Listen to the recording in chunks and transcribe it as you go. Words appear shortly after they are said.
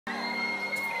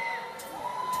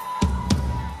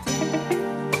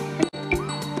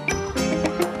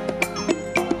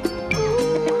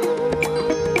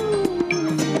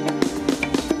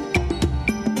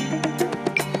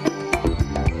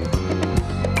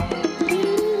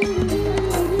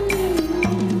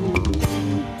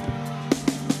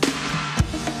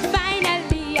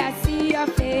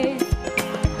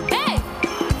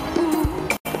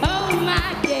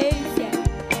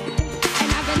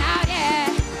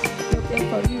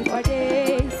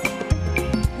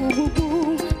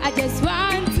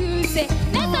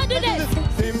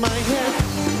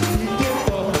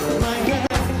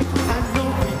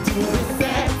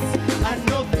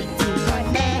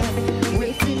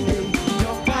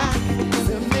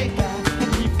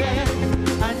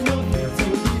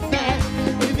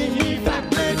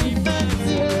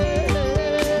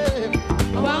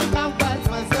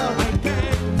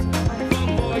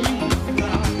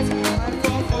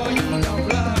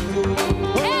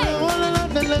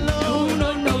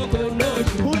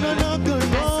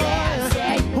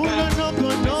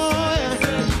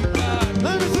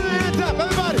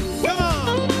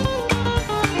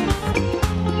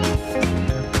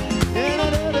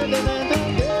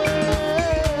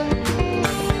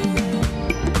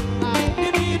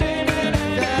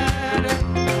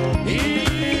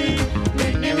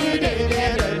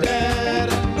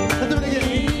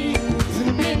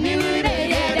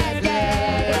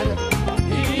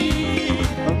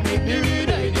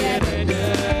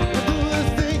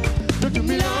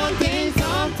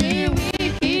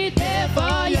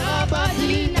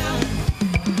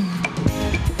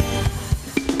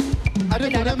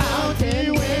on the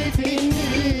mountain waiting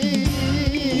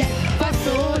me for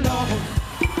so long.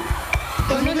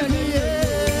 Oh, no, no, no,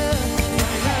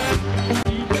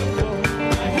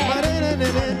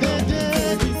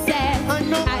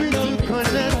 I know we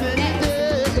connect any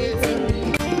day.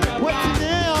 What's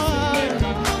there?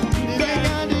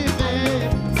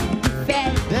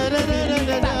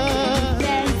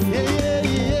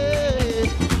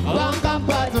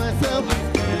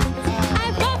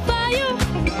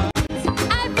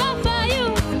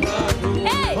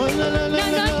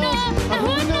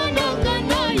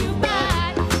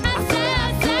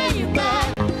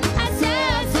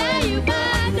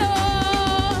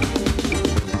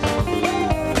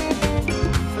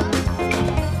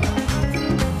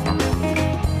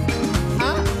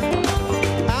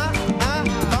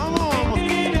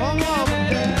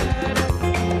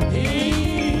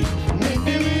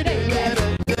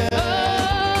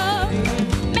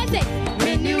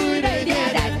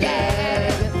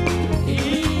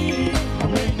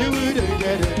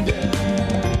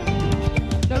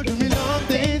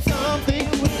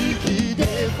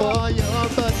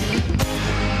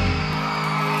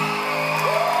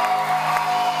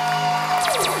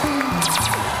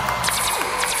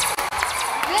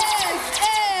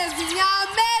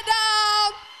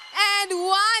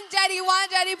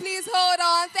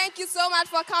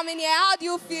 For coming here. How do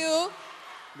you feel?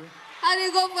 How did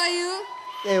it go for you?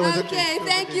 Yeah, it was okay.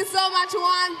 Thank you so much,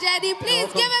 Juan Jedy. Please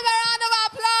give him a round of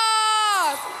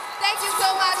applause. Thank you so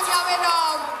much,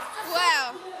 Nyamedom. Well,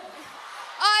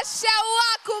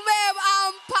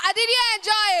 did you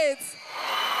enjoy it?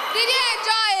 Did you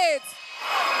enjoy it?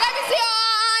 Let me see your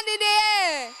hand in the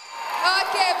air.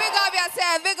 Okay, big up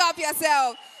yourself. Big up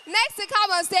yourself. Next to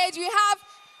come on stage, we have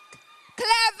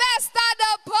Clevester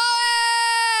the